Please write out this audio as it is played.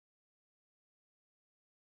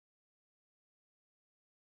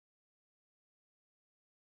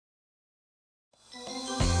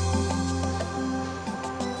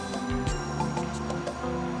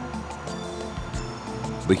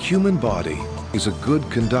The human body is a good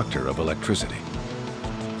conductor of electricity.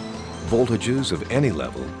 Voltages of any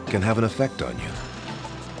level can have an effect on you.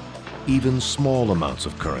 Even small amounts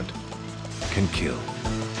of current can kill.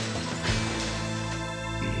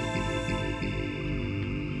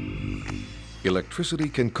 Electricity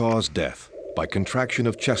can cause death by contraction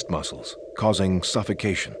of chest muscles, causing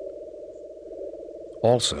suffocation.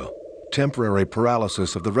 Also, temporary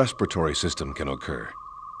paralysis of the respiratory system can occur,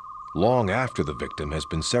 long after the victim has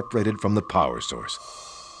been separated from the power source.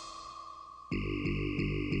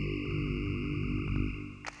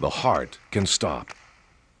 The heart can stop.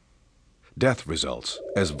 Death results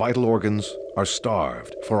as vital organs are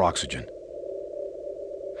starved for oxygen.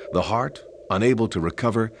 The heart, unable to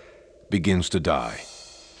recover, begins to die.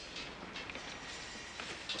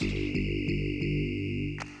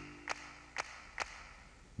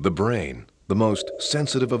 The brain, the most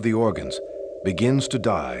sensitive of the organs, begins to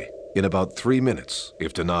die in about 3 minutes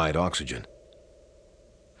if denied oxygen.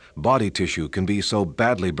 Body tissue can be so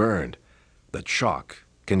badly burned that shock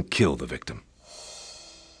can kill the victim.